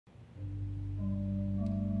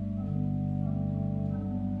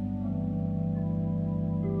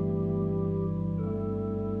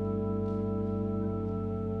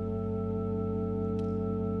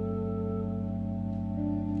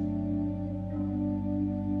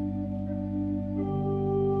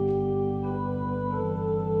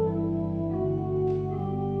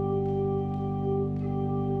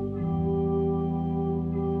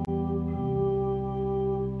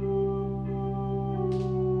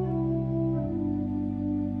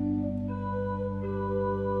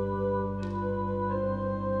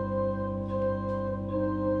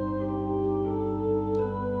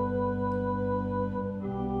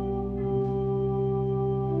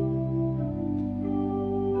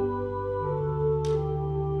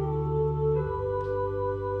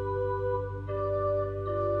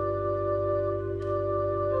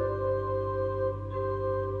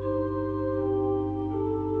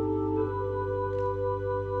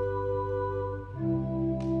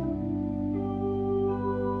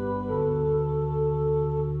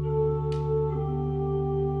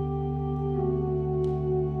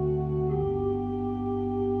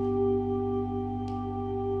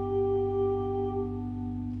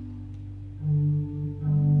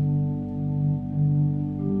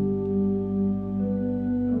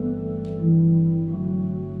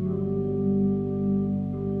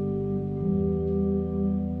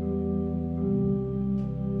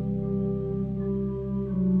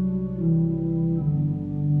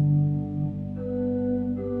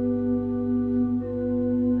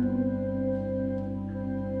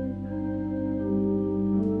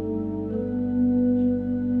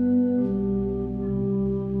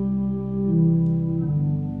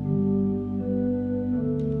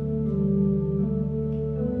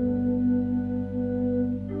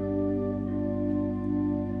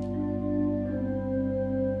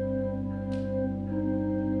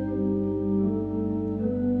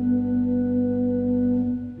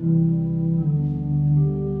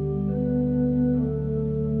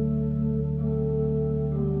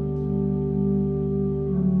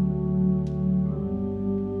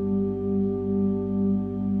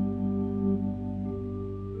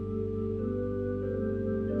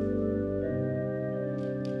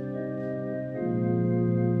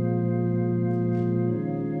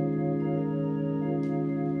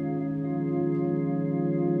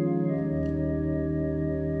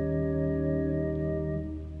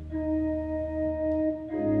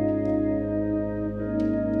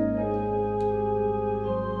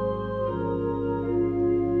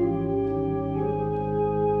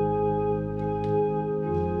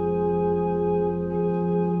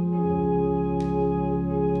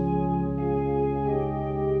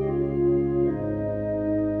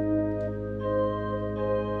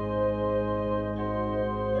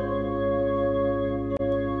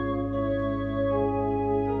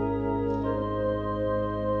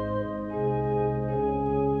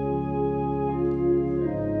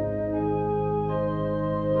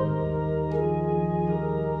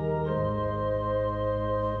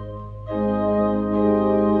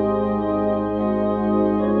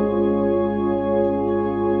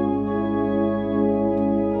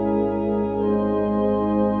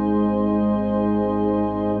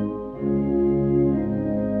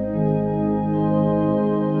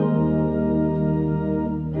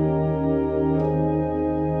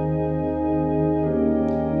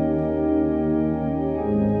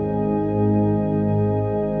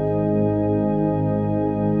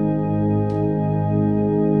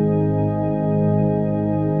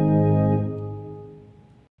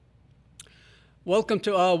Welcome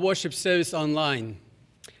to our worship service online.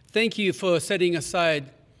 Thank you for setting aside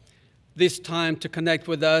this time to connect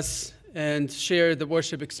with us and share the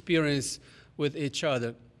worship experience with each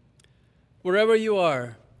other. Wherever you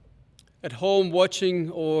are, at home watching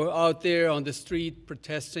or out there on the street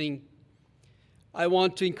protesting, I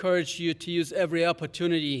want to encourage you to use every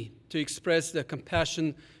opportunity to express the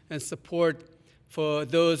compassion and support for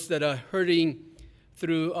those that are hurting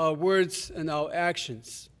through our words and our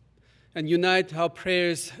actions, and unite our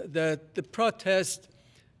prayers that the protest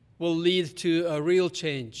will lead to a real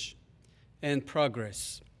change and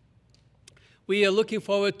progress. We are looking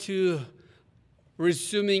forward to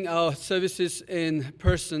resuming our services in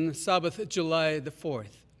person, Sabbath, July the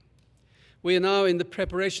 4th. We are now in the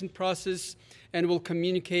preparation process and will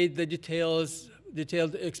communicate the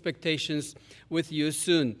detailed expectations with you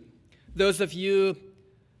soon. Those of you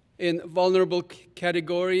in vulnerable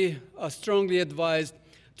category are strongly advised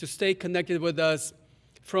to stay connected with us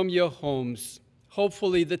from your homes.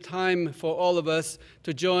 Hopefully the time for all of us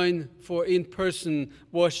to join for in-person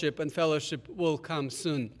worship and fellowship will come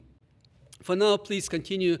soon. For now, please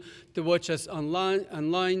continue to watch us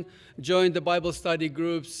online, join the Bible study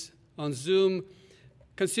groups on Zoom,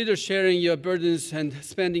 consider sharing your burdens and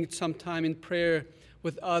spending some time in prayer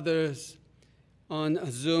with others on a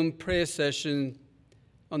Zoom prayer session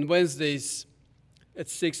on Wednesdays at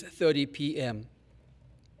 6:30 p.m.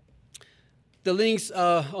 The links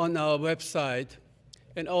are on our website,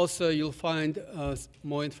 and also you'll find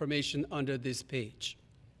more information under this page.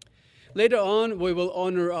 Later on, we will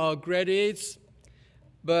honor our graduates,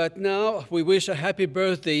 but now we wish a happy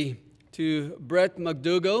birthday to Brett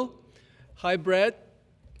McDougall. Hi, Brett.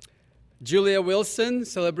 Julia Wilson,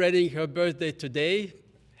 celebrating her birthday today.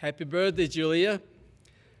 Happy birthday, Julia.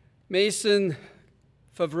 Mason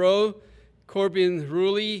Favreau, Corbin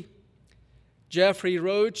Ruley, Jeffrey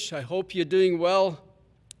Roach, I hope you're doing well.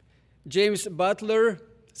 James Butler,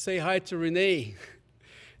 say hi to Renee.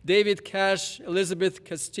 David Cash, Elizabeth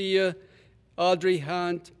Castillo, Audrey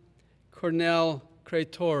Hunt, Cornell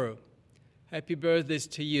Cretoro. Happy birthdays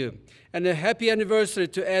to you. And a happy anniversary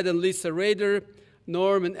to Ed and Lisa Rader,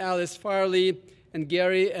 Norm and Alice Farley, and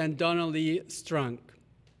Gary and Donnelly Strunk.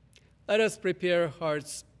 Let us prepare our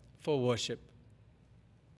hearts for worship.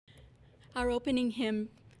 Our opening hymn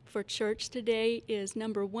for church today is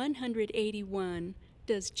number 181,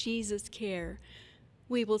 Does Jesus Care?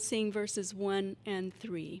 We will sing verses 1 and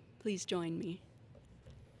 3. Please join me.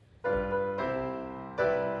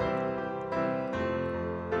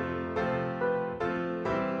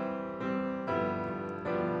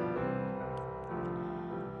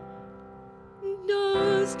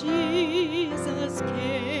 Does Jesus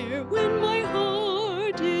care when my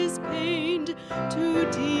heart is pained too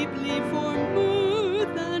deeply for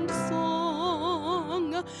mirth and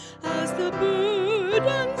song, as the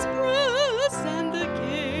burdens press and the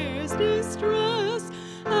cares distress,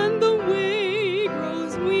 and the way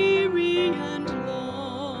grows weary and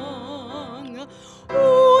long?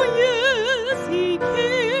 Oh yes, he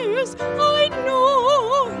cares, I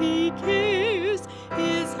know he cares.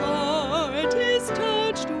 His heart is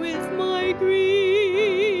touched with my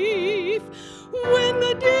grief. When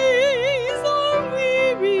the days are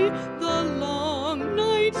weary, the long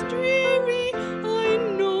nights dreary, I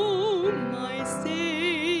know my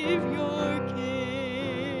Savior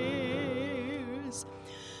cares.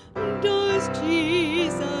 Does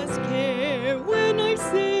Jesus care when I've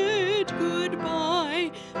said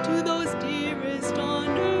goodbye to those dearest on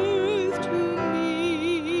earth to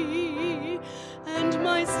me? And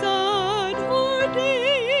my sad heart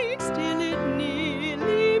aches till it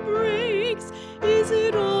nearly breaks. Is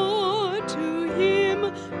it aught to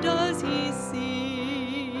him does he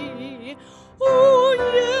see? Oh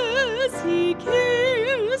yes, he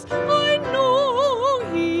cares, I know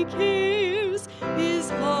he cares. His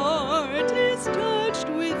heart is touched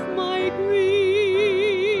with my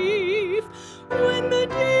grief. When the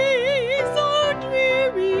days are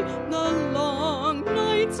dreary, the long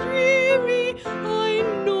nights dreary, I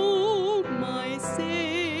know my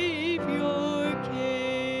Savior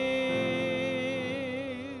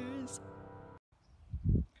cares.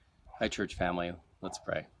 Hi, church family. Let's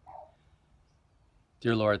pray.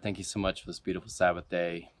 Dear Lord, thank you so much for this beautiful Sabbath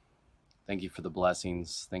day. Thank you for the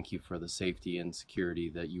blessings. Thank you for the safety and security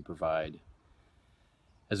that you provide.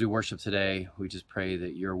 As we worship today, we just pray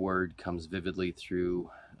that your word comes vividly through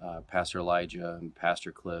Pastor Elijah and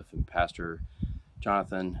Pastor Cliff and Pastor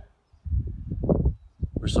Jonathan.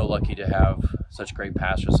 We're so lucky to have such great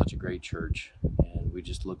pastors, such a great church, and we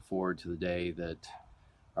just look forward to the day that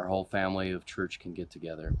our whole family of church can get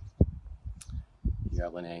together. In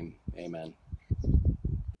your name, amen.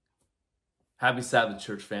 Happy Sabbath,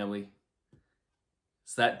 church family.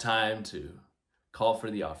 It's that time to call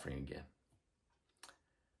for the offering again.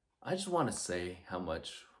 I just want to say how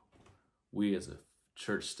much we as a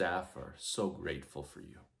church staff are so grateful for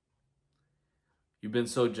you. You've been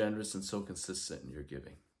so generous and so consistent in your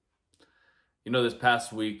giving. You know, this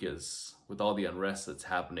past week, is with all the unrest that's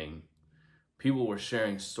happening, people were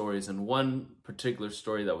sharing stories, and one particular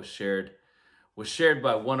story that was shared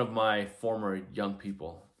by one of my former young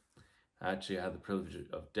people. Actually, I had the privilege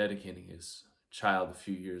of dedicating his child a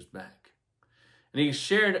few years back. And he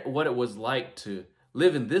shared what it was like to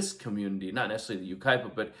live in this community, not necessarily the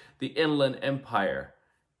Yucaipa, but the Inland Empire,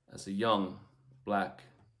 as a young black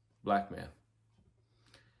man.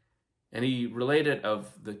 And he related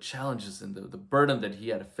of the challenges and the burden that he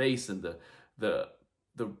had to face, and the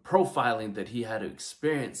profiling that he had to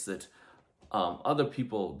experience that other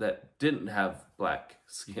people that didn't have black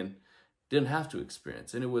skin didn't have to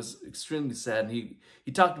experience. And it was extremely sad. And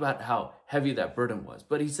he talked about how heavy that burden was.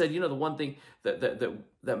 But he said, you know, the one thing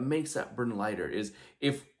that makes that burden lighter is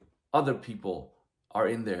if other people are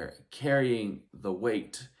in there carrying the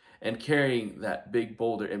weight and carrying that big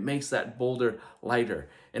boulder, it makes that boulder lighter.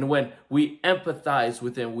 And when we empathize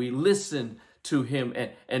with him, we listen to him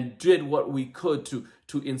and did what we could to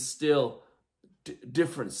instill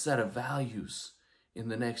different set of values in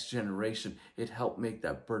the next generation, it helped make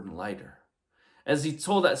that burden lighter. As he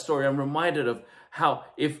told that story, I'm reminded of how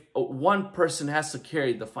if one person has to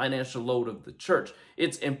carry the financial load of the church,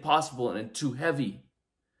 it's impossible and too heavy.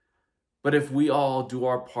 But if we all do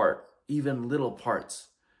our part, even little parts,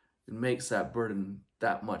 it makes that burden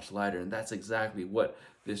that much lighter. And that's exactly what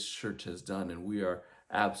this church has done. And we are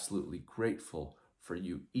absolutely grateful for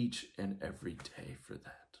you each and every day for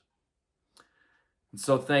that. And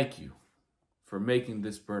so thank you for making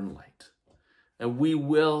this burden light. And we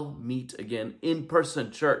will meet again in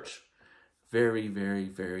person, church, very, very,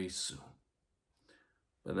 very soon.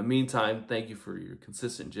 But in the meantime, thank you for your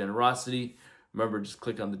consistent generosity. Remember, just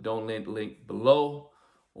click on the donate link below.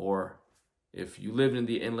 Or if you live in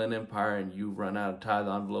the Inland Empire and you run out of tithe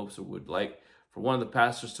envelopes or would like for one of the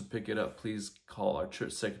pastors to pick it up, please call our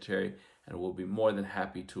church secretary and we'll be more than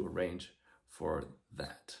happy to arrange for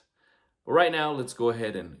that. But right now, let's go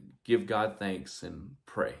ahead and give God thanks and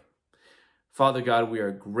pray. Father God, we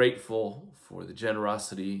are grateful for the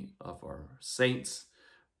generosity of our saints.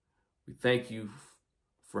 We thank you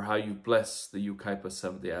for how you bless the Yucaipa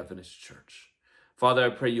Seventh-day Adventist Church. Father, I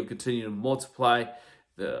pray you'll continue to multiply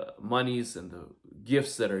the monies and the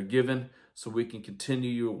gifts that are given so we can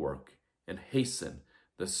continue your work and hasten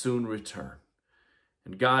the soon return.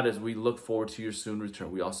 And God, as we look forward to your soon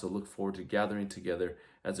return, we also look forward to gathering together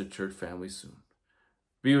as a church family soon.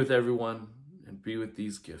 Be with everyone and be with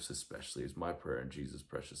these gifts especially, is my prayer in Jesus'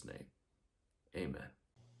 precious name. Amen.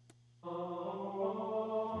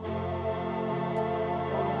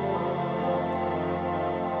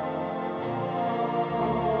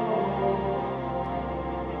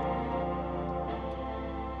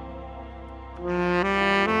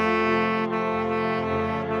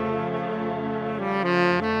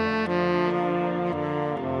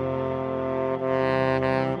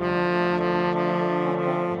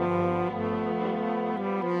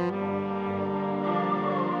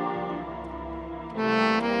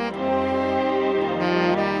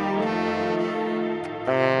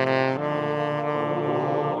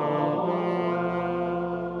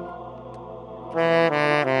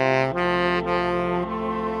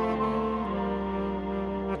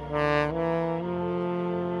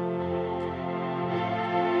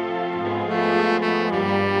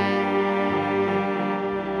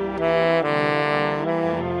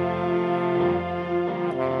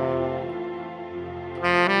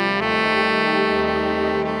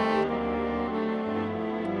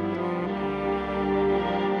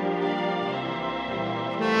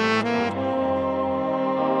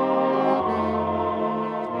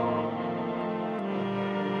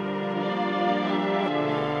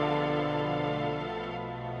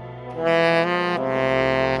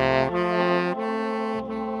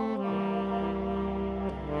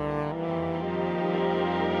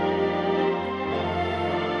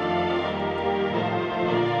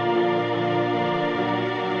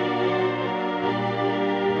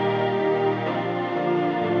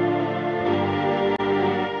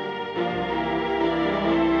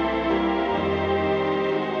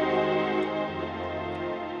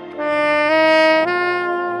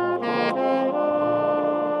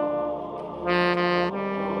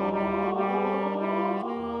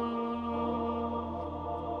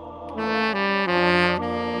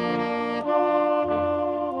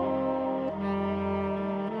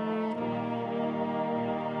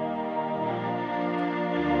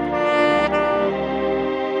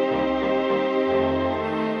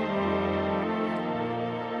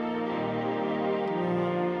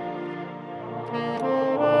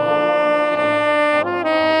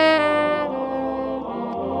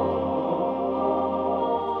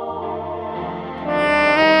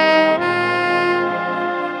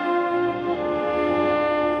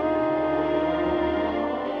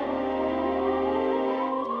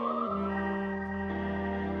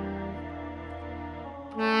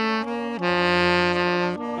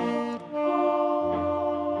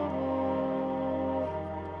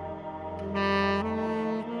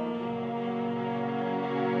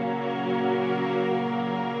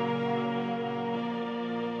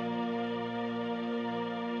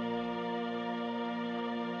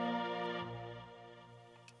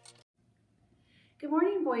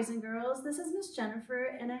 boys and girls. This is Miss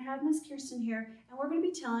Jennifer, and I have Miss Kirsten here, and we're going to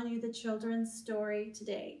be telling you the children's story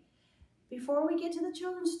today. Before we get to the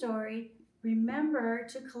children's story, remember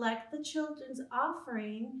to collect the children's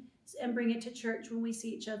offering and bring it to church when we see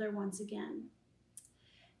each other once again.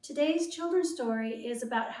 Today's children's story is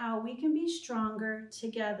about how we can be stronger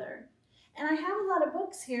together. And I have a lot of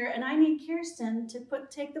books here, and I need Kirsten to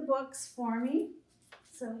take the books for me.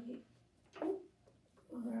 So,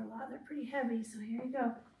 well, they're a lot. They're pretty heavy, so here you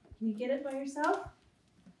go. Can you get it by yourself?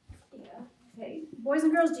 Yeah. Okay. Boys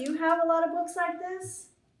and girls, do you have a lot of books like this?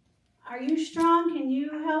 Are you strong? Can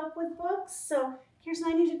you help with books? So, Kirsten,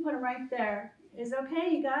 I need you to put them right there. Is it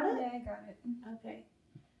okay? You got it? Yeah, I got it. Okay.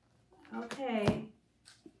 Okay.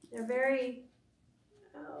 They're very...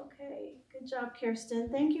 Okay. Good job, Kirsten.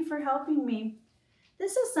 Thank you for helping me.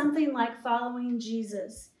 This is something like following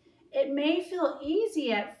Jesus. It may feel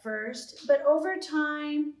easy at first, but over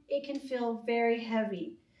time, it can feel very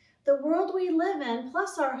heavy. The world we live in,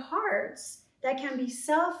 plus our hearts that can be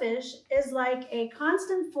selfish, is like a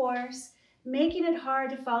constant force, making it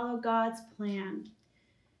hard to follow God's plan.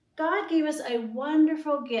 God gave us a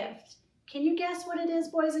wonderful gift. Can you guess what it is,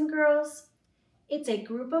 boys and girls? It's a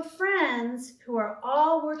group of friends who are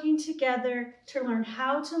all working together to learn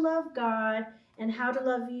how to love God and how to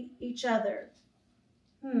love each other.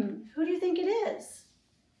 Who do you think it is?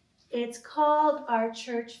 It's called our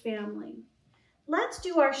church family. Let's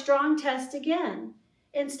do our strong test again.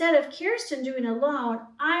 Instead of Kirsten doing it alone,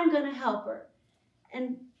 I'm going to help her.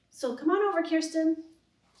 And so come on over, Kirsten.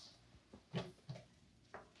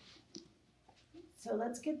 So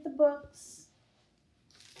let's get the books.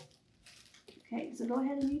 Okay, so go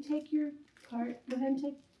ahead and you take your part. Go ahead and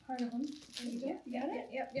take part of them. Yeah, you got it?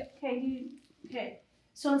 Yep. Okay.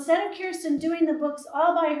 So instead of Kirsten doing the books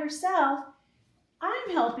all by herself, I'm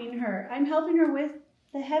helping her. I'm helping her with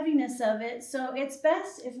the heaviness of it. So it's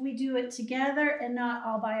best if we do it together and not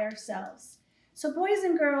all by ourselves. So boys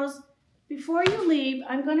and girls, before you leave,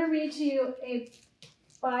 I'm going to read to you a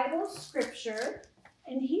Bible scripture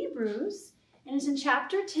in Hebrews, and it's in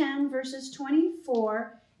chapter 10, verses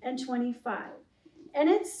 24 and 25. And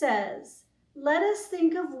it says, "Let us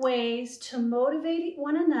think of ways to motivate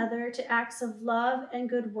one another to acts of love and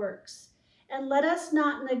good works. And let us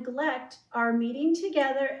not neglect our meeting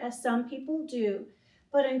together as some people do,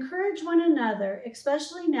 but encourage one another,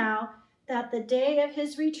 especially now that the day of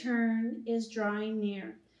his return is drawing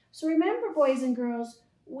near." So remember, boys and girls,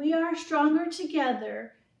 we are stronger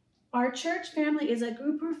together. Our church family is a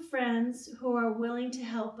group of friends who are willing to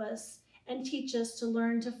help us and teach us to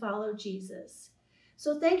learn to follow Jesus.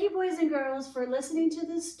 So thank you, boys and girls, for listening to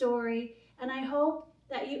this story, and I hope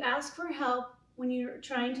that you ask for help when you're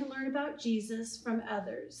trying to learn about Jesus from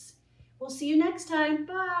others. We'll see you next time.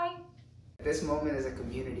 Bye. This moment is a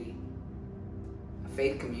community, a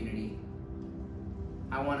faith community.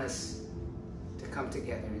 I want us to come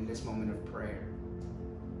together in this moment of prayer.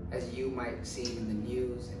 As you might see in the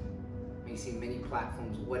news and may see many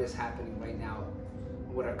platforms, what is happening right now,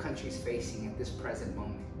 what our country's facing at this present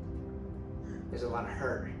moment. There's a lot of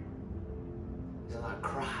hurt. There's a lot of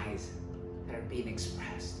cries that are being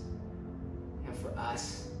expressed. And for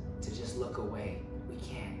us to just look away, we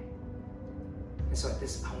can't. And so at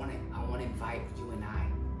this, I want to invite you and I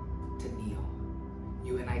to kneel.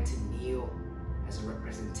 You and I to kneel as a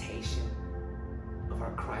representation of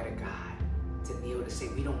our cry to God. To kneel to say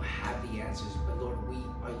we don't have the answers, but Lord, we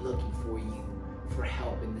are looking for you for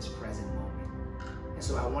help in this present moment. And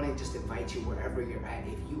so I want to just invite you wherever you're at,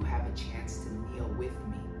 if you have a chance to kneel with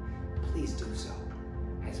me, please do so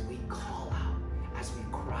as we call out, as we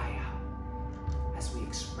cry out, as we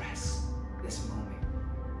express this moment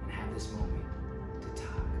and have this moment to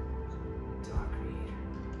talk to our Creator.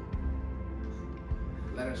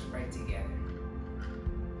 Let us pray together.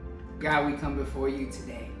 God, we come before you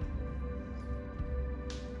today.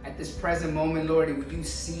 At this present moment, Lord, you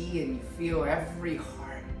see and you feel every heart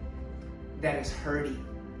that is hurting.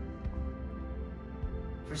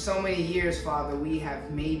 For so many years, Father, we have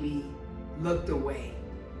maybe looked away.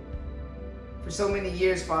 For so many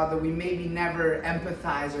years, Father, we maybe never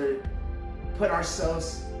empathize or put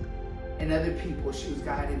ourselves in other people's shoes,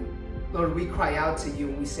 God. And Lord, we cry out to you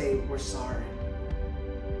and we say, we're sorry.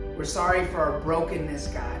 We're sorry for our brokenness,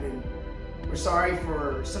 God. And we're sorry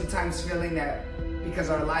for sometimes feeling that because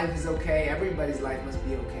our life is okay, everybody's life must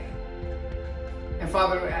be okay. And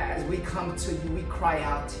Father, as we come to you, we cry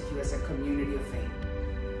out to you as a community of faith.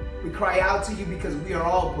 We cry out to you because we are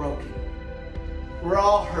all broken. We're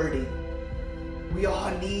all hurting. We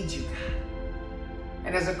all need you, God.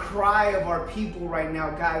 And as a cry of our people right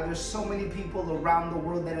now, God, there's so many people around the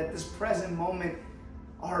world that at this present moment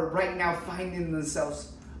are right now finding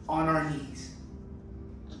themselves on our knees.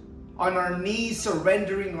 On our knees,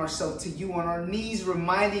 surrendering ourselves to you. On our knees,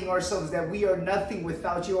 reminding ourselves that we are nothing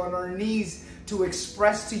without you. On our knees, to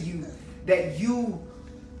express to you that you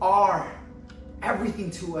are everything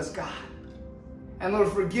to us, God. And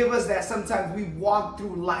Lord, forgive us that sometimes we walk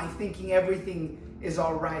through life thinking everything is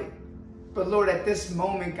all right. But Lord, at this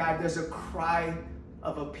moment, God, there's a cry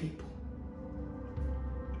of a people.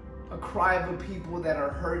 A cry of a people that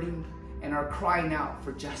are hurting and are crying out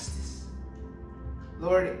for justice.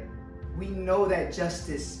 Lord, we know that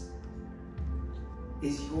justice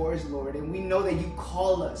is yours, Lord, and we know that you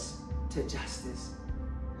call us to justice.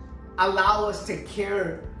 Allow us to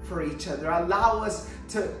care for each other. Allow us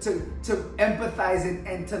to empathize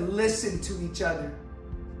and to listen to each other.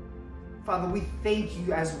 Father, we thank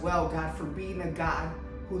you as well, God, for being a God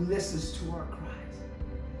who listens to our cries.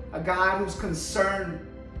 A God who's concerned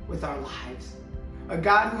with our lives. A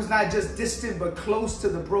God who's not just distant but close to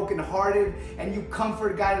the brokenhearted, and you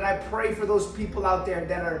comfort, God. And I pray for those people out there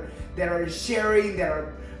that are sharing, that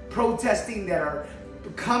are protesting, that are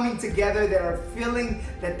coming together, that are feeling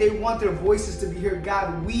that they want their voices to be heard.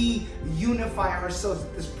 God, we unify ourselves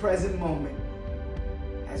at this present moment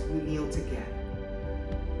as we kneel together.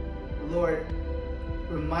 Lord,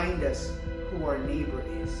 remind us who our neighbor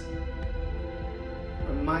is.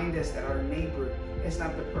 Remind us that our neighbor is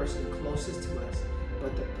not the person closest to us,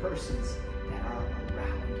 but the persons that are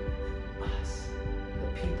around us,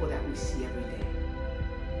 the people that we see every day.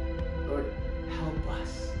 Lord, help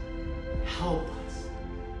us. Help us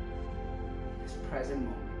in this present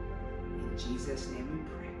moment. In Jesus' name we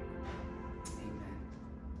pray. Amen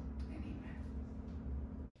and amen.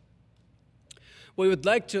 We would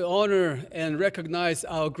like to honor and recognize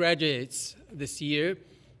our graduates this year.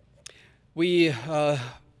 We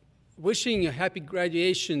wishing a happy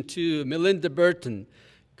graduation to Melinda Burton,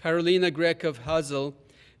 Carolina Grekov Hazel,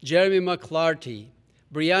 Jeremy McClarty,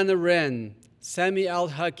 Brianna Wren, Sami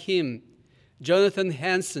Al-Hakim, Jonathan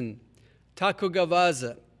Hansen, Taco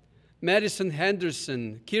Gavaza, Madison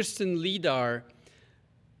Henderson, Kirsten Lidar,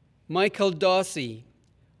 Michael Dossie,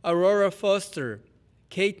 Aurora Foster,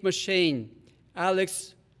 Kate Mashane,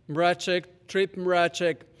 Alex Mrachek, Trip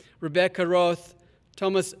Mrachek, Rebecca Roth,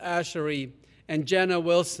 Thomas Ashery, and Jana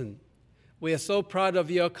Wilson. We are so proud of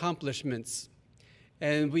your accomplishments,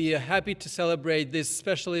 and we are happy to celebrate this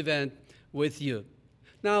special event with you.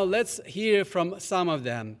 Now let's hear from some of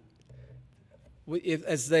them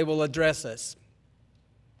as they will address us.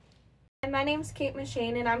 My name's Kate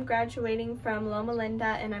Mashane, and I'm graduating from Loma Linda,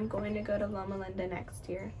 and I'm going to go to Loma Linda next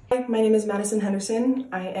year. Hi, my name is Madison Henderson.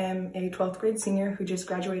 I am a 12th grade senior who just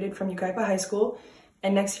graduated from Yucaipa High School,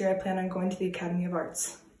 and next year I plan on going to the Academy of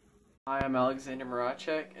Arts. Hi, I'm Alexander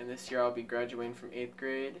Maracek, and this year I'll be graduating from 8th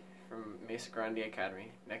grade from Mesa Grande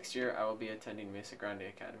Academy. Next year I will be attending Mesa Grande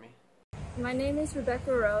Academy. My name is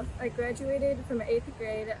Rebecca Roth. I graduated from 8th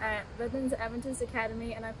grade at Redlands Adventist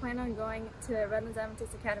Academy, and I plan on going to Redlands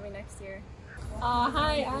Adventist Academy next year.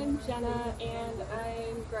 Hi, I'm Jenna, and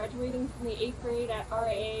I'm graduating from the 8th grade at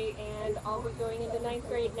RAA, and I'll be going into 9th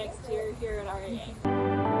grade next year here at RAA.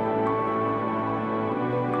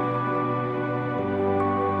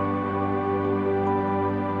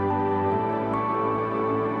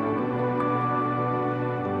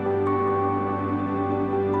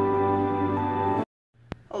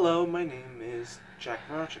 Hello, my name is Jack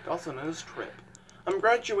Marachik, also known as Trip. I'm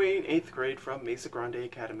graduating 8th grade from Mesa Grande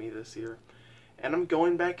Academy this year, and I'm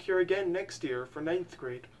going back here again next year for 9th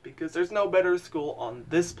grade, because there's no better school on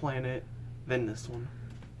this planet than this one.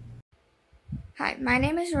 Hi, my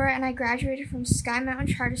name is Roy, and I graduated from Sky Mountain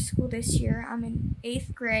Charter School this year. I'm in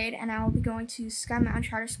 8th grade, and I will be going to Sky Mountain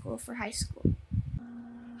Charter School for high school.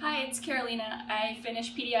 Hi, it's Carolina. I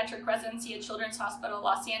finished pediatric residency at Children's Hospital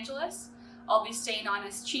Los Angeles. I'll be staying on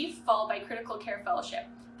as chief, followed by critical care fellowship.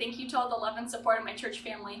 Thank you to all the love and support of my church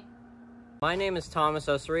family. My name is Thomas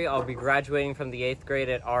Ossery. I'll be graduating from the 8th grade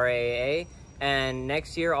at RAA, and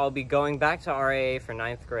next year I'll be going back to RAA for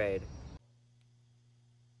 9th grade.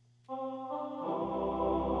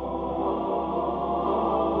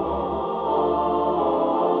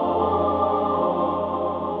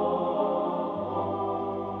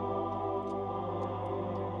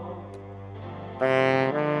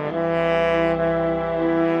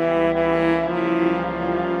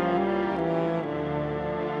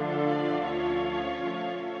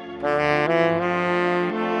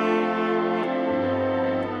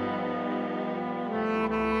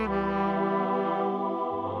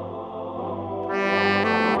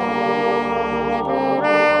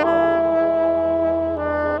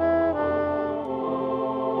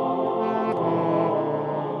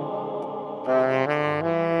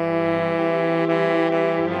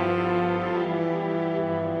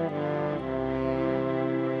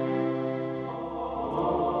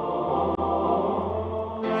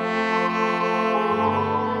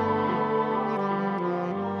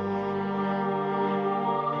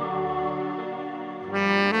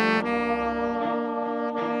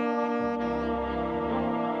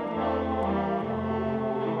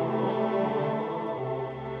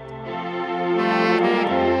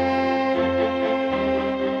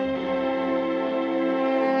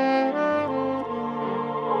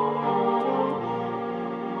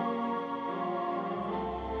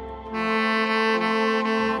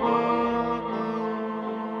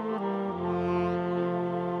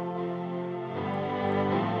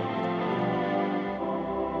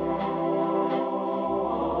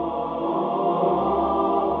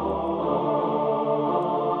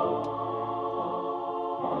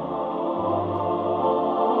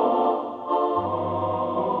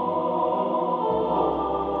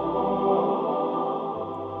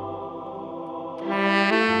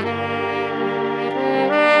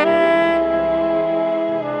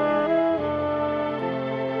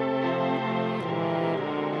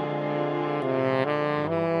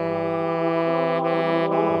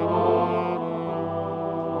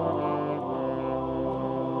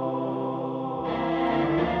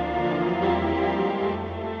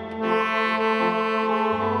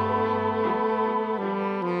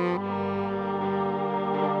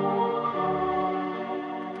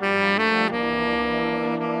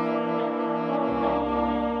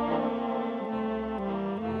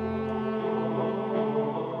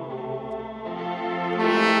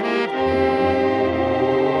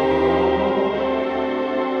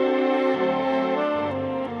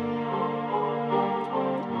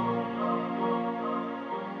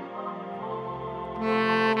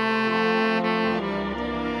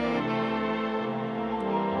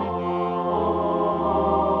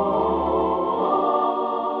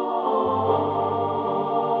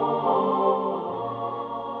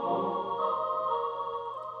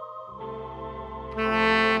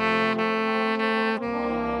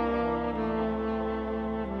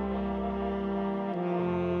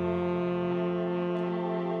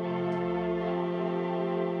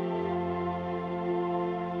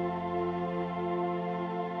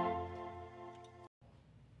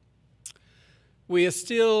 We are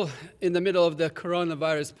still in the middle of the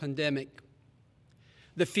coronavirus pandemic.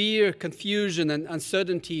 The fear, confusion, and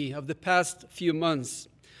uncertainty of the past few months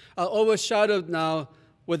are overshadowed now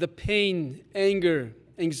with the pain, anger,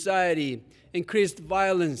 anxiety, increased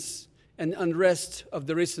violence, and unrest of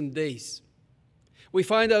the recent days. We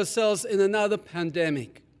find ourselves in another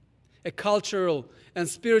pandemic, a cultural and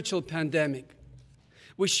spiritual pandemic.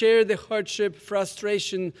 We share the hardship,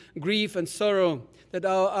 frustration, grief, and sorrow that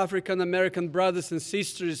our African American brothers and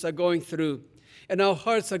sisters are going through. And our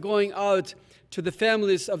hearts are going out to the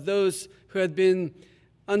families of those who had been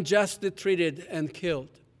unjustly treated and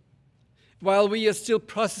killed. While we are still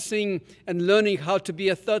processing and learning how to be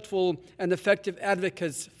a thoughtful and effective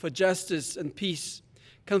advocates for justice and peace,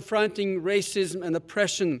 confronting racism and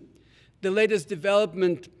oppression, the latest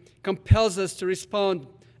development compels us to respond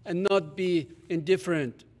and not be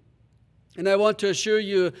indifferent. And I want to assure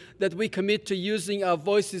you that we commit to using our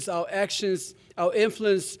voices, our actions, our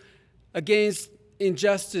influence against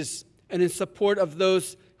injustice and in support of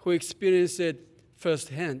those who experience it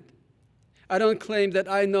firsthand. I don't claim that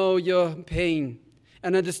I know your pain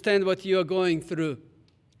and understand what you are going through.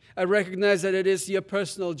 I recognize that it is your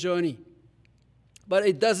personal journey. But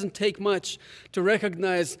it doesn't take much to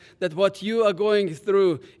recognize that what you are going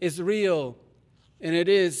through is real and it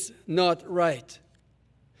is not right.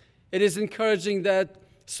 It is encouraging that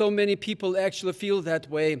so many people actually feel that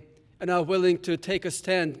way and are willing to take a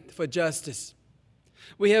stand for justice.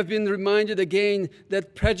 We have been reminded again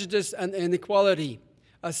that prejudice and inequality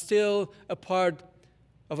are still a part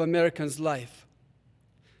of Americans' life.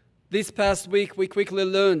 This past week, we quickly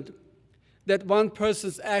learned that one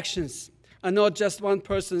person's actions are not just one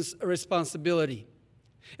person's responsibility,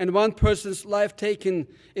 and one person's life taken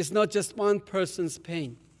is not just one person's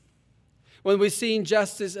pain. When we see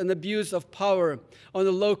injustice and abuse of power on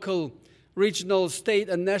the local, regional, state,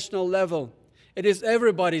 and national level, it is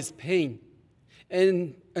everybody's pain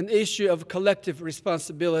and an issue of collective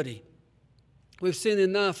responsibility. We've seen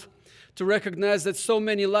enough to recognize that so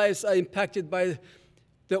many lives are impacted by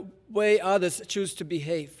the way others choose to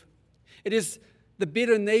behave. It is the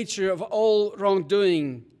bitter nature of all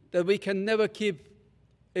wrongdoing that we can never keep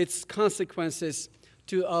its consequences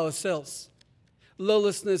to ourselves.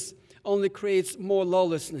 Lawlessness only creates more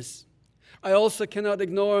lawlessness. I also cannot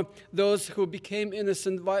ignore those who became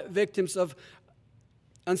innocent victims of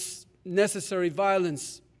unnecessary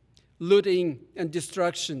violence, looting, and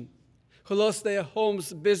destruction, who lost their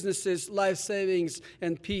homes, businesses, life savings,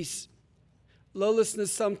 and peace.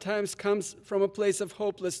 Lawlessness sometimes comes from a place of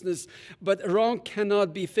hopelessness, but wrong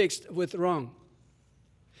cannot be fixed with wrong.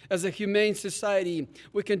 As a humane society,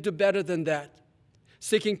 we can do better than that,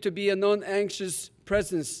 seeking to be a non-anxious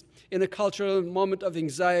presence in a cultural moment of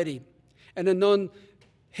anxiety, and a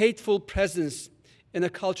non-hateful presence in a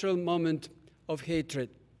cultural moment of hatred.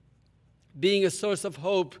 Being a source of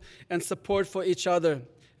hope and support for each other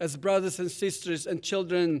as brothers and sisters and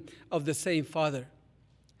children of the same Father.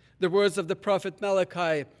 The words of the prophet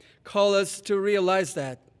Malachi call us to realize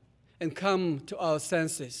that and come to our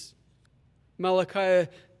senses. Malachi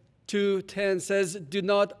 2:10 says, Do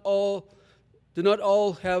not all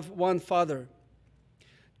have one Father?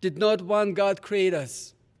 Did not one God create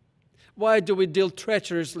us? Why do we deal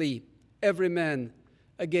treacherously, every man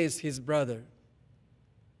against his brother?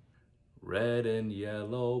 Red and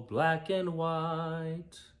yellow, black and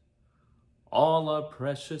white, All are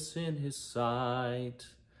precious in his sight.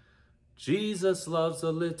 Jesus loves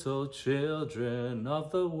the little children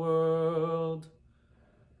of the world.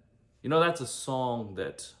 You know, that's a song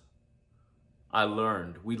that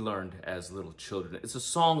we learned as little children. It's a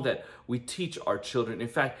song that we teach our children. In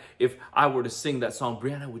fact, if I were to sing that song,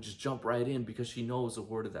 Brianna would just jump right in because she knows the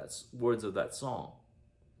words of that song.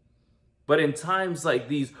 But in times like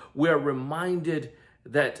these, we are reminded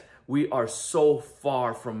that we are so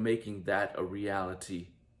far from making that a reality.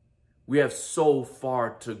 We have so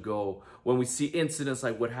far to go. When we see incidents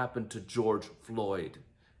like what happened to George Floyd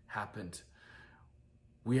happened,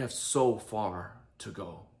 we have so far to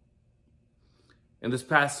go. In this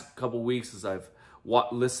past couple weeks, as I've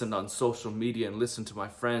listened on social media and listened to my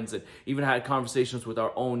friends and even had conversations with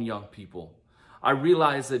our own young people, I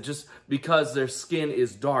realized that just because their skin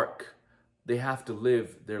is dark, they have to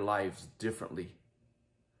live their lives differently.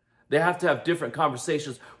 They have to have different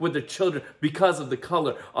conversations with their children because of the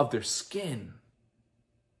color of their skin.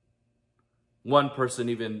 One person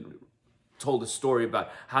even told a story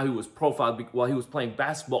about how he was profiled while he was playing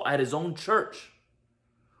basketball at his own church.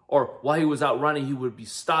 Or while he was out running, he would be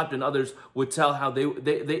stopped, and others would tell how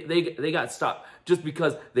they got stopped just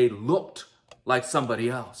because they looked like somebody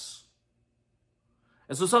else.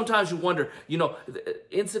 And so sometimes you wonder, you know,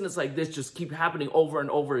 incidents like this just keep happening over and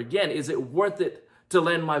over again. Is it worth it to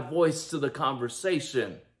lend my voice to the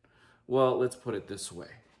conversation? Well, let's put it this way.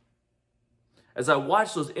 As I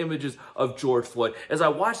watch those images of George Floyd, as I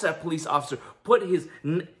watch that police officer put his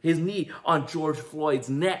knee on George Floyd's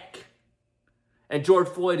neck, and George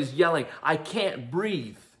Floyd is yelling, "I can't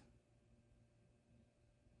breathe."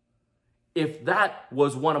 If that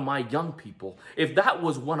was one of my young people, if that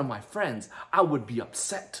was one of my friends, I would be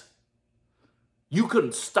upset. You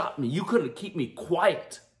couldn't stop me. You couldn't keep me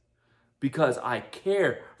quiet because I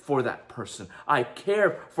care for that person. I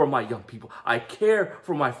care for my young people. I care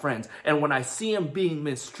for my friends. And when I see them being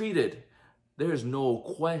mistreated, there's no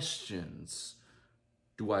questions.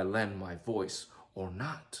 Do I lend my voice or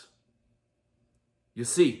not? You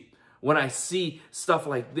see, when I see stuff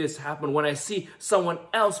like this happen, when I see someone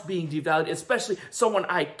else being devalued, especially someone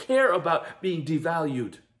I care about being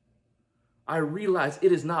devalued, I realize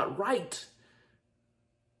it is not right.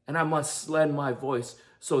 And I must lend my voice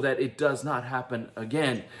so that it does not happen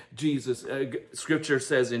again. Scripture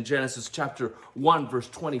says in Genesis chapter 1, verse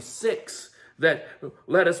 26, that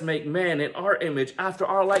let us make man in our image after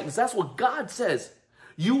our likeness. That's what God says.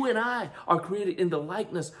 You and I are created in the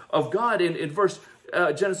likeness of God. In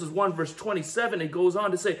Genesis 1, verse 27, it goes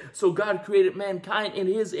on to say, so God created mankind in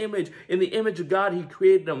his image. In the image of God, he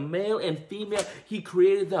created them, male and female. He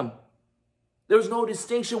created them. There's no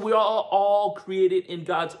distinction. We are all created in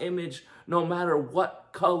God's image, no matter what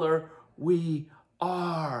color we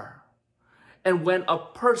are. And when a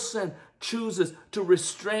person chooses to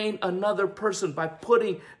restrain another person by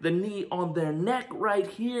putting the knee on their neck right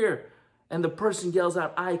here, and the person yells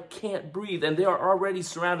out, "I can't breathe," and they are already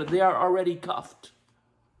surrounded, they are already cuffed,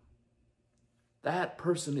 that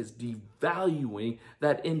person is devaluing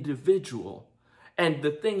that individual. And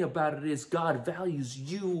the thing about it is, God values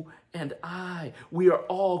you and I. We are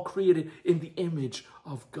all created in the image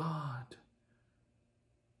of God.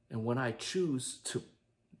 And when I choose to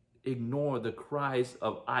ignore the cries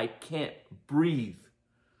of "I can't breathe,"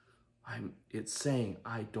 it's saying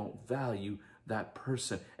I don't value that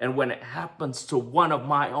person. And when it happens to one of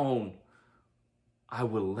my own, I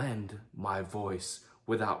will lend my voice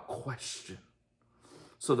without question.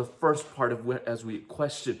 So the first part of it, as we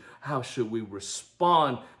question, how should we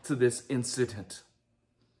respond to this incident?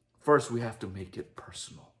 First, we have to make it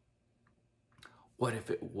personal. What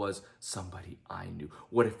if it was somebody I knew?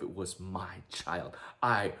 What if it was my child?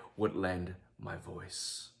 I would lend my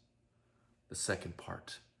voice. The second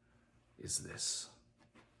part is this.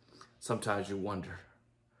 Sometimes you wonder,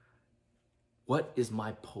 what is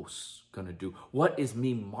my post going to do? What is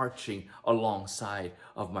me marching alongside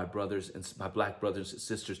of my brothers and my black brothers and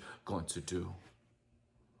sisters going to do?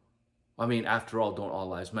 I mean, after all, don't all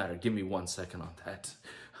lives matter? Give me 1 second on that.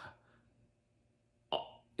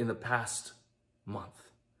 In the past month,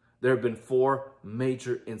 there have been 4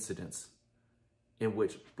 major incidents in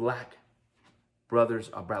which black brothers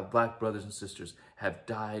and sisters have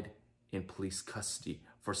died in police custody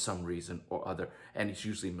for some reason or other, and it's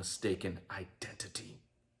usually mistaken identity.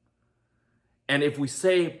 And if we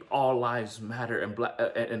say all lives matter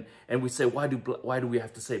and we say, why do we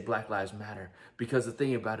have to say Black Lives Matter? Because the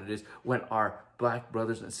thing about it is, when our black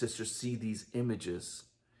brothers and sisters see these images,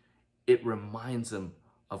 it reminds them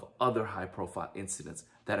of other high-profile incidents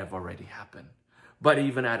that have already happened. But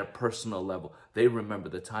even at a personal level, they remember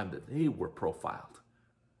the time that they were profiled,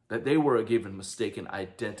 that they were given mistaken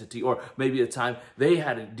identity, or maybe a time they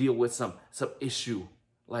had to deal with some issue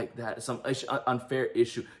like that, some unfair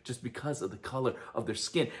issue just because of the color of their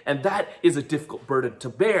skin. And that is a difficult burden to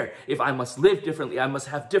bear. If I must live differently, I must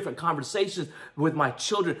have different conversations with my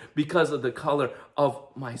children because of the color of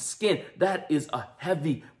my skin. That is a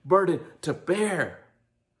heavy burden to bear.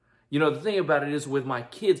 You know, the thing about it is with my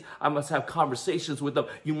kids, I must have conversations with them.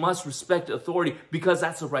 You must respect authority because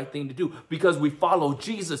that's the right thing to do. Because we follow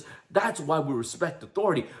Jesus, that's why we respect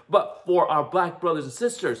authority. But for our black brothers and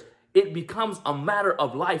sisters, it becomes a matter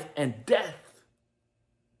of life and death.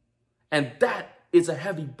 And that is a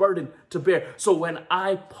heavy burden to bear. So when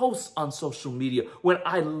I post on social media, when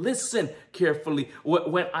I listen carefully,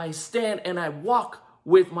 when I stand and I walk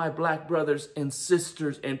with my black brothers and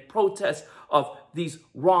sisters and protest of these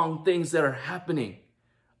wrong things that are happening,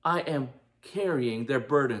 I am carrying their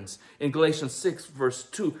burdens. In Galatians 6 verse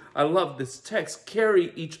 2, I love this text,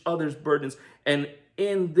 carry each other's burdens, and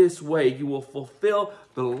in this way you will fulfill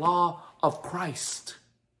the law of Christ.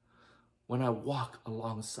 When I walk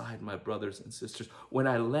alongside my brothers and sisters, when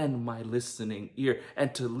I lend my listening ear,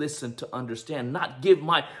 and to listen to understand, not give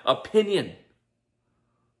my opinion,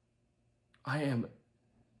 I am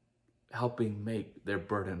helping make their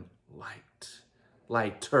burden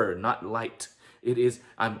lighter, not light. It is,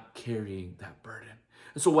 I'm carrying that burden.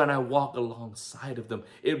 And so when I walk alongside of them,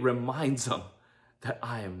 it reminds them that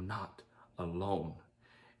I am not alone.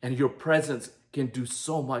 And your presence can do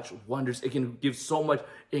so much wonders. It can give so much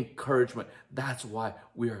encouragement. That's why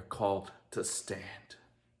we are called to stand.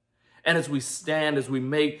 And as we stand, as we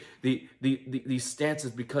make these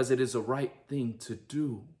stances, because it is the right thing to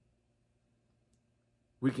do,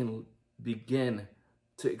 we can begin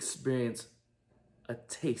to experience a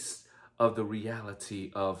taste of the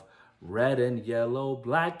reality of red and yellow,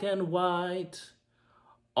 black and white.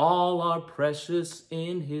 All are precious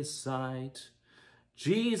in his sight.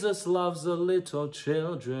 Jesus loves the little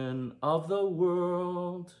children of the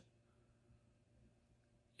world.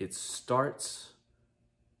 It starts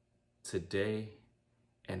today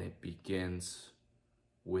and it begins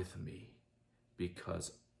with me,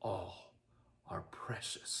 because all are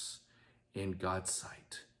precious in God's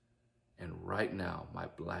sight. And right now, my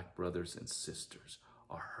black brothers and sisters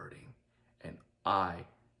are hurting, and I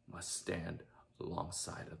must stand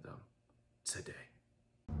alongside of them today.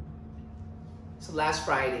 So last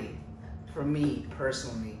Friday, for me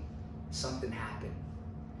personally, something happened.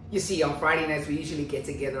 You see, on Friday nights, we usually get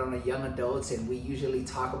together on the young adults, and we usually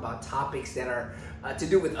talk about topics that are to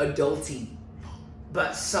do with adulting.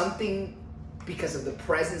 But something, because of the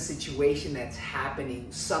present situation that's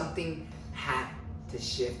happening, something had to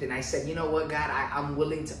shift. And I said, you know what, God, I'm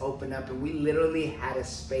willing to open up. And we literally had a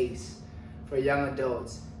space for young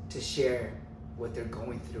adults to share what they're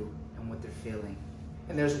going through and what they're feeling.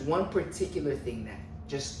 And there's one particular thing that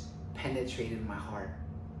just penetrated my heart.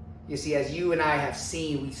 You see, as you and I have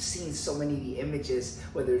seen, we've seen so many of the images,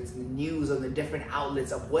 whether it's in the news or the different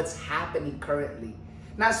outlets of what's happening currently.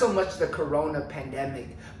 Not so much the corona pandemic,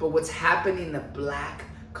 but what's happening in the black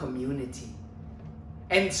community.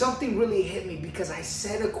 And something really hit me, because I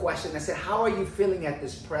said a question. I said, how are you feeling at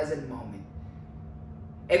this present moment?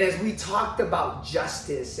 And as we talked about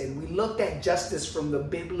justice, and we looked at justice from the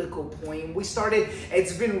biblical point,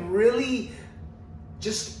 it's been really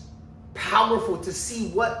just powerful to see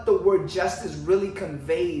what the word justice really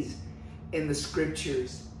conveys in the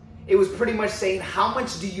scriptures. It was pretty much saying, how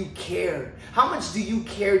much do you care? How much do you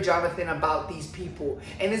care, Jonathan, about these people?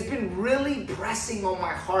 And it's been really pressing on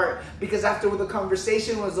my heart, because after the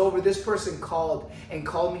conversation was over, this person called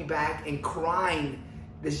me back and crying,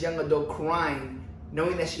 this young adult crying,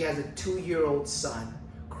 knowing that she has a 2-year-old son,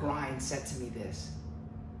 crying, said to me this.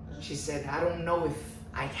 She said, I don't know if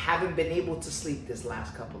I haven't been able to sleep this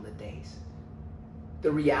last couple of days.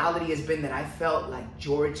 The reality has been that I felt like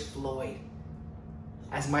George Floyd,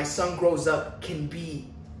 as my son grows up, can be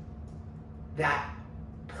that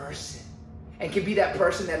person. And can be that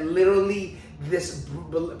person that literally this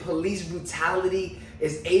police brutality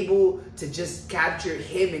is able to just capture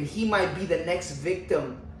him, and he might be the next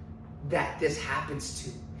victim that this happens to.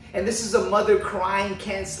 And this is a mother crying,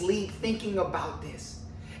 can't sleep, thinking about this.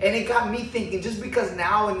 And it got me thinking, just because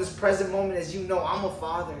now in this present moment, as you know, I'm a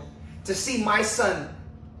father, to see my son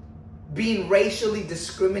being racially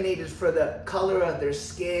discriminated for the color of their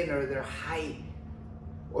skin or their height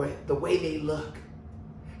or the way they look.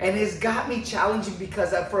 And it's got me challenging, because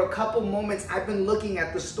for a couple moments, I've been looking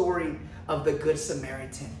at the story of the Good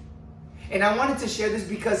Samaritan. And I wanted to share this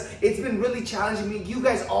because it's been really challenging me. You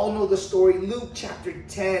guys all know the story, Luke chapter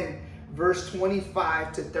 10, verse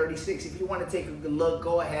 25 to 36. If you want to take a look,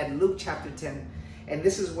 go ahead, Luke chapter 10. And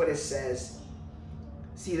this is what it says.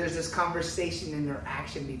 See, there's this conversation,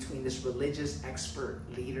 interaction between this religious expert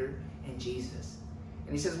leader and Jesus.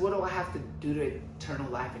 And he says, what do I have to do to eternal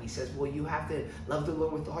life? And he says, well, you have to love the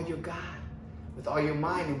Lord with all your God, with all your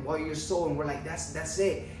mind and all your soul. And we're like, that's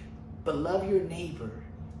it. But love your neighbor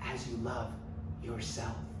as you love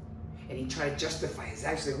yourself. And he tried to justify it. He's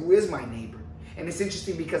actually, who is my neighbor? And it's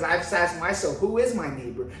interesting because I've asked myself, who is my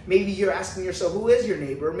neighbor? Maybe you're asking yourself, who is your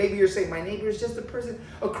neighbor? Or maybe you're saying, my neighbor is just the person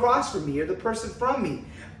across from me or the person from me.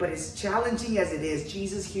 But as challenging as it is,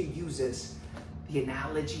 Jesus here uses the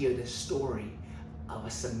analogy or the story of a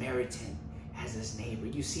Samaritan as his neighbor.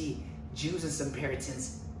 You see, Jews and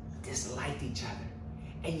Samaritans disliked each other.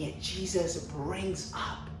 And yet Jesus brings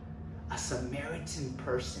up a Samaritan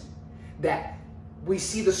person that we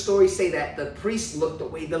see the story say that the priest looked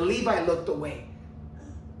away, the Levite looked away,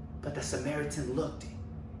 but the Samaritan looked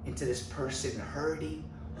into this person hurting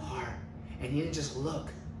heart. And he didn't just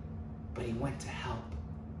look, but he went to help.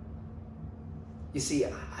 You see,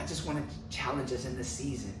 I just want to challenge us in this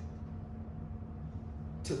season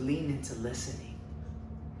to lean into listening.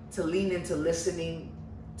 To lean into listening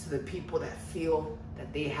to the people that feel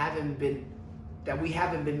that we haven't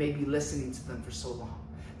been maybe listening to them for so long.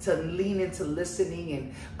 To lean into listening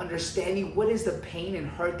and understanding what is the pain and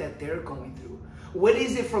hurt that they're going through. What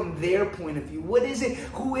is it from their point of view? What is it?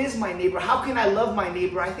 Who is my neighbor? How can I love my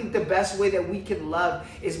neighbor? I think the best way that we can love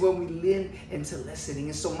is when we lean into listening.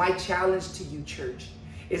 And so my challenge to you, church,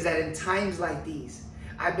 is that in times like these,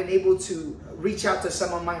 I've been able to reach out to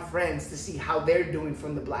some of my friends to see how they're doing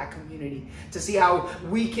from the Black community, to see how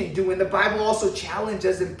we can do. And the Bible also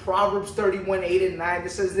challenges in Proverbs 31, 8 and 9.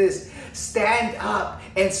 It says this, stand up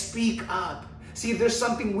and speak up. See, if there's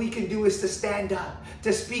something we can do is to stand up,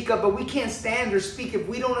 to speak up, but we can't stand or speak if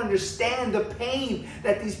we don't understand the pain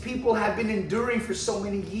that these people have been enduring for so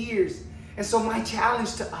many years. And so my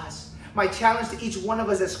challenge to us, my challenge to each one of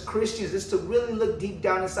us as Christians is to really look deep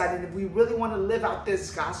down inside, and if we really want to live out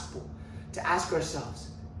this gospel, to ask ourselves,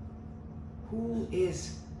 who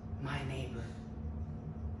is my neighbor?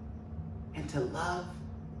 And to love,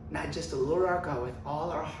 not just the Lord our God with all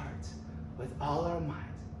our hearts, with all our minds,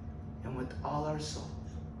 and with all our souls,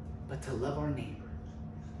 but to love our neighbor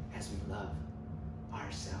as we love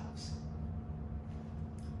ourselves.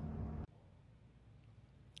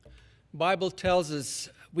 Bible tells us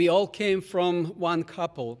we all came from one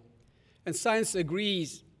couple, and science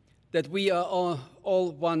agrees that we are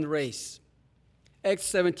all one race.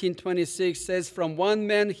 Acts 17:26 says, from one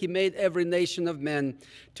man he made every nation of men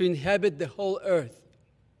to inhabit the whole earth.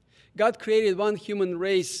 God created one human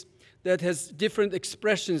race that has different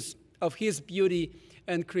expressions of his beauty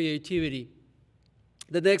and creativity.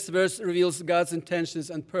 The next verse reveals God's intentions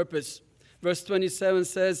and purpose. Verse 27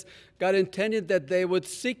 says, God intended that they would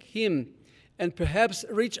seek him and perhaps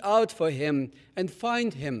reach out for him and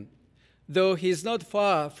find him, though he is not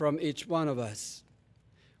far from each one of us.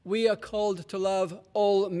 We are called to love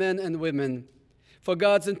all men and women, for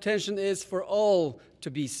God's intention is for all to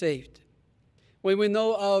be saved. When we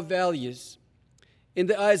know our values, in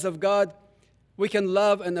the eyes of God, we can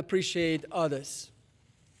love and appreciate others.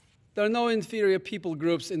 There are no inferior people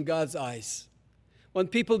groups in God's eyes. When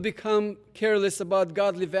people become careless about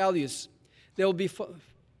godly values, they will be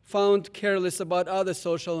found careless about other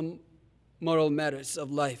social and moral matters of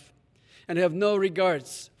life and have no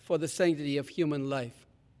regards for the sanctity of human life.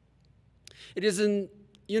 It is a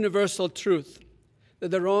universal truth that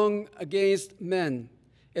the wrong against men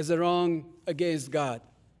is a wrong against God.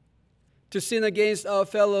 To sin against our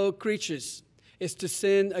fellow creatures is to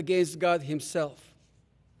sin against God himself.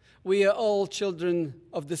 We are all children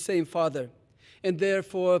of the same Father, and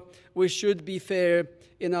therefore we should be fair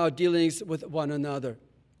in our dealings with one another.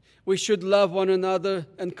 We should love one another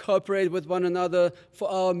and cooperate with one another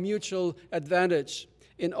for our mutual advantage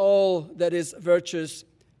in all that is virtuous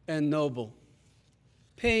and noble.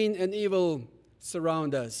 Pain and evil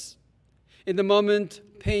surround us. In the moment,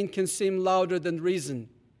 pain can seem louder than reason.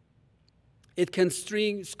 It can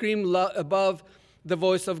scream above the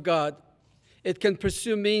voice of God. It can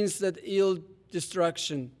pursue means that yield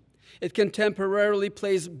destruction. It can temporarily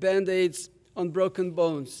place band-aids on broken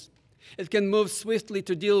bones. It can move swiftly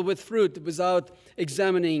to deal with fruit without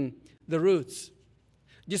examining the roots.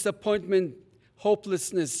 Disappointment,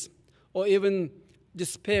 hopelessness, or even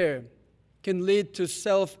despair can lead to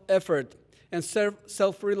self-effort and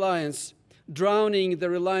self-reliance, drowning the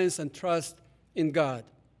reliance and trust in God.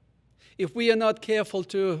 If we are not careful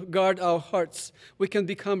to guard our hearts, we can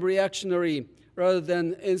become reactionary rather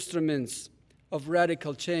than instruments of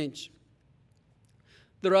radical change.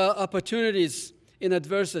 There are opportunities in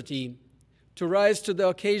adversity to rise to the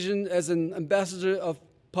occasion as an ambassador of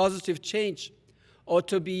positive change, or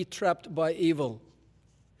to be trapped by evil.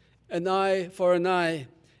 An eye for an eye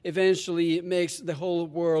eventually makes the whole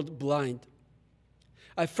world blind.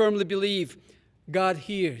 I firmly believe God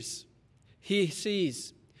hears, He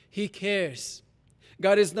sees, He cares.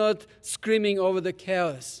 God is not screaming over the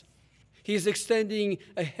chaos. He is extending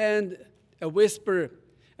a hand, a whisper,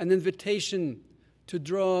 an invitation to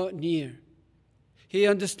draw near. He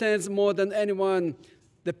understands more than anyone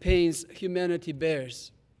the pains humanity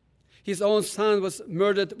bears. His own son was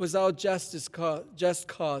murdered without just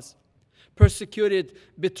cause, persecuted,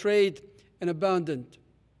 betrayed, and abandoned.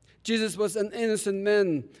 Jesus was an innocent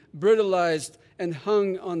man, brutalized and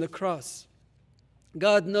hung on the cross.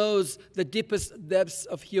 God knows the deepest depths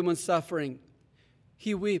of human suffering.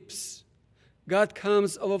 He weeps. God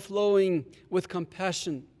comes overflowing with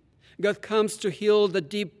compassion. God comes to heal the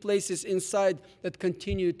deep places inside that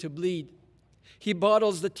continue to bleed. He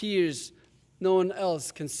bottles the tears no one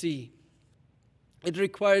else can see. It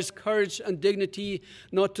requires courage and dignity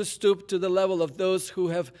not to stoop to the level of those who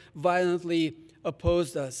have violently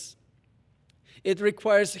opposed us. It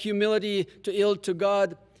requires humility to yield to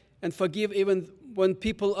God and forgive even when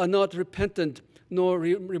people are not repentant nor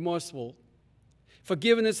remorseful.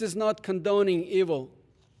 Forgiveness is not condoning evil.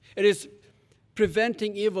 It is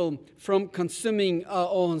preventing evil from consuming our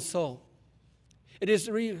own soul. It is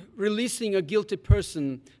releasing a guilty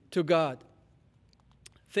person to God.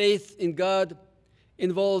 Faith in God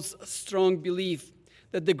involves strong belief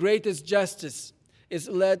that the greatest justice is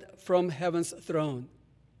led from heaven's throne.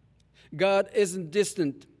 God isn't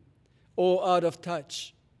distant or out of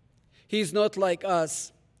touch. He's not like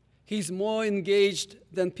us. He's more engaged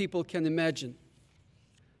than people can imagine.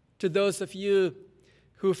 To those of you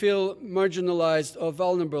who feel marginalized or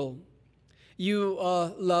vulnerable, you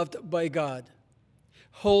are loved by God.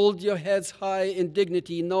 Hold your heads high in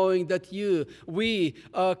dignity, knowing that we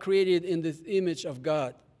are created in the image of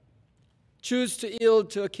God. Choose to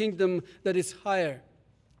yield to a kingdom that is higher,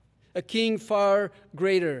 a king far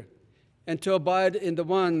greater, and to abide in the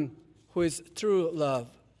one who is true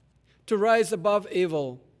love. To rise above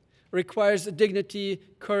evil requires dignity,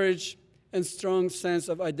 courage, and strong sense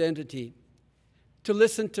of identity. To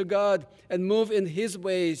listen to God and move in His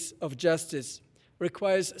ways of justice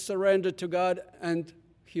requires surrender to God and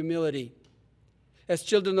humility. As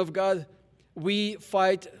children of God, we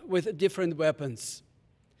fight with different weapons.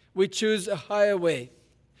 We choose a higher way.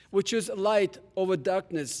 We choose light over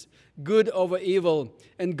darkness, good over evil,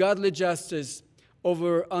 and godly justice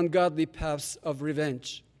over ungodly paths of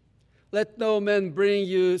revenge. Let no man bring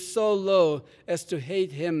you so low as to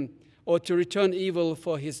hate him or to return evil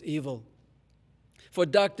for his evil. For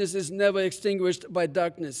darkness is never extinguished by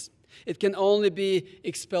darkness. It can only be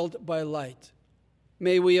expelled by light.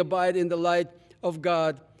 May we abide in the light of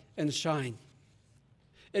God and shine.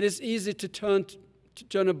 It is easy to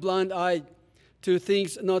turn a blind eye to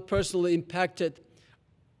things not personally impacted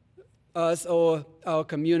us or our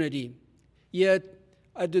community. Yet,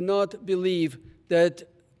 I do not believe that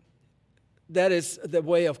is the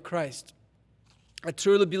way of Christ. I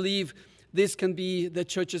truly believe this can be the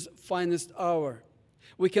church's finest hour.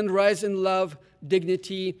 We can rise in love,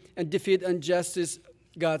 dignity, and defeat injustice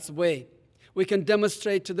God's way. We can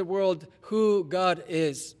demonstrate to the world who God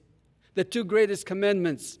is. The two greatest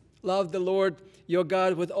commandments, love the Lord your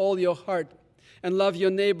God with all your heart, and love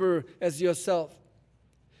your neighbor as yourself.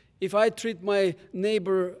 If I treat my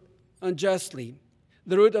neighbor unjustly,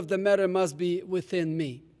 the root of the matter must be within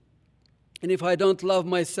me. And if I don't love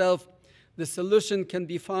myself, the solution can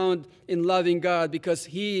be found in loving God, because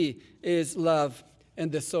He is love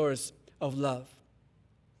and the source of love.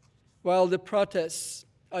 While the protests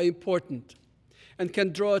are important and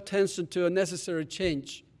can draw attention to a necessary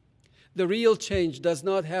change, the real change does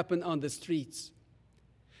not happen on the streets.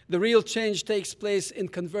 The real change takes place in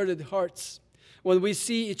converted hearts, when we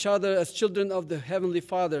see each other as children of the Heavenly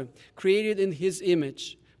Father, created in His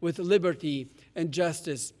image, with liberty and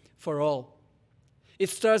justice for all. It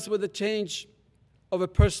starts with the change of a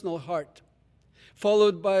personal heart,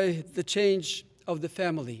 followed by the change of the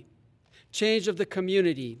family, change of the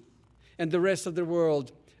community, and the rest of the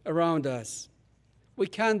world around us. We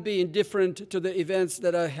can't be indifferent to the events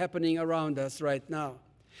that are happening around us right now.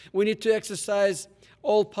 We need to exercise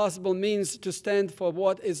all possible means to stand for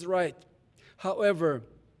what is right. However,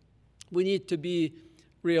 we need to be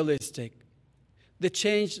realistic. The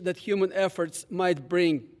change that human efforts might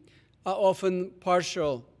bring are often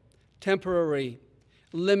partial, temporary,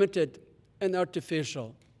 limited, and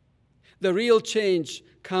artificial. The real change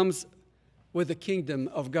comes with the kingdom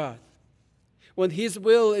of God, when His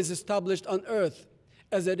will is established on earth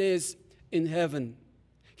as it is in heaven.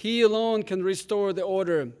 He alone can restore the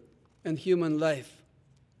order in human life.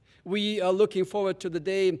 We are looking forward to the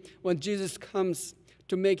day when Jesus comes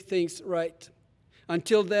to make things right.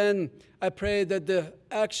 Until then, I pray that the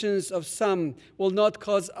actions of some will not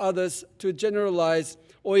cause others to generalize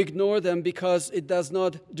or ignore them because it does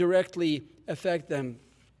not directly affect them.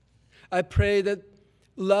 I pray that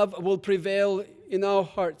love will prevail in our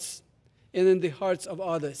hearts and in the hearts of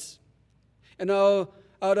others. And out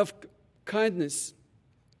of kindness,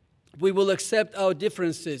 we will accept our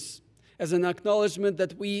differences as an acknowledgement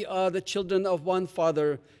that we are the children of one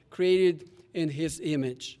Father, created in His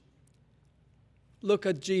image. Look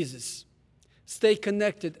at Jesus. Stay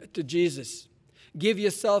connected to Jesus. Give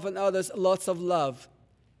yourself and others lots of love,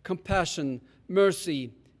 compassion,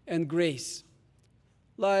 mercy, and grace.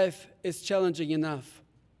 Life is challenging enough.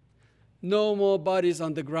 No more bodies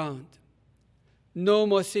on the ground. No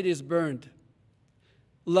more cities burned.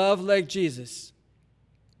 Love like Jesus.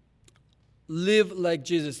 Live like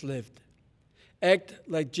Jesus lived. Act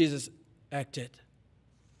like Jesus acted.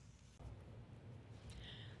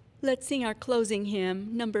 Let's sing our closing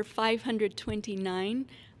hymn, number 529,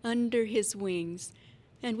 Under His Wings.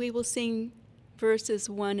 And we will sing verses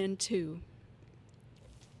 1 and 2.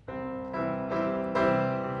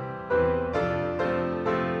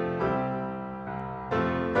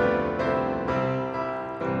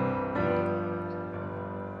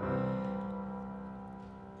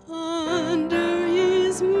 Under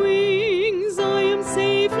His wings I am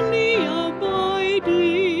safely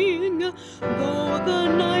abiding, though the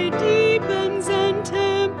night deepens and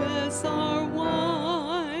tempests are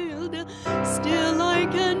wild. Still I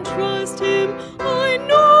can trust Him, I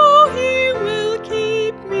know He will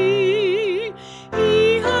keep me.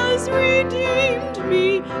 He has redeemed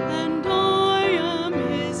me, and I am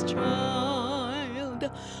His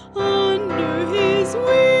child. Under His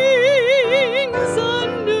wings,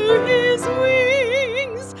 under His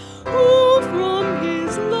wings, who from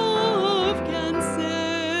His love can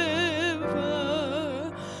sever?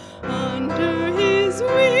 Under His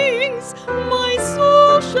wings my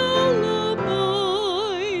soul shall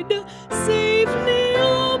abide, safely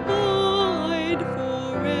abide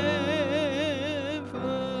forever.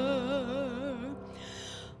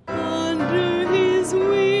 Under His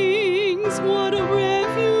wings, what a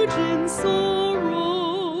refuge in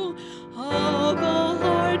sorrow, how the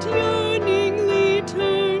heart yearningly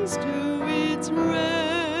turns to its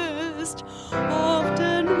rest.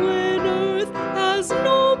 Often when earth has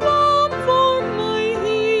no balm for my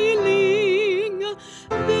healing,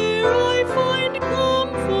 there I find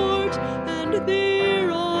comfort, and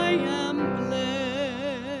there I am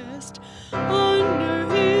blessed. Under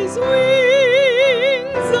His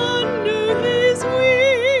wings, under His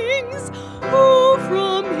wings, who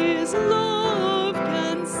from His love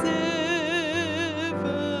can sever?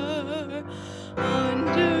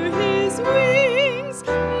 Under His wings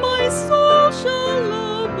my soul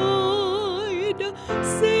shall abide,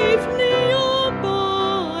 safely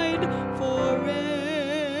abide forever.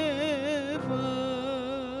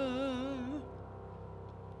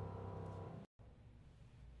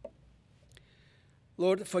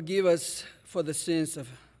 Lord, forgive us for the sins of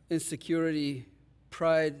insecurity,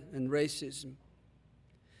 pride, and racism.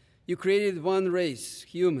 You created one race,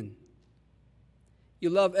 human. You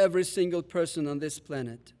love every single person on this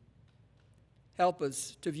planet. Help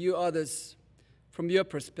us to view others from your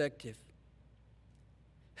perspective.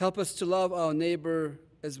 Help us to love our neighbor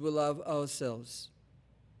as we love ourselves.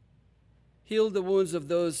 Heal the wounds of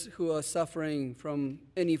those who are suffering from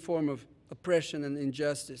any form of oppression and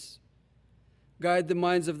injustice. Guide the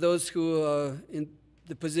minds of those who are in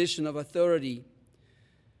the position of authority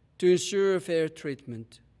to ensure fair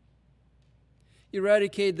treatment.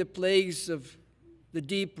 Eradicate the plagues of the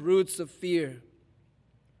deep roots of fear,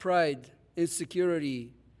 pride,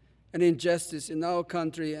 insecurity, and injustice in our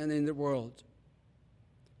country and in the world.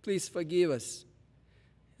 Please forgive us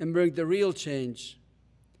and bring the real change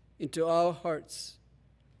into our hearts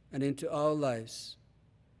and into our lives,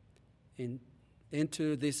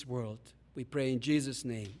 into this world. We pray in Jesus'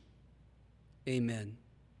 name. Amen.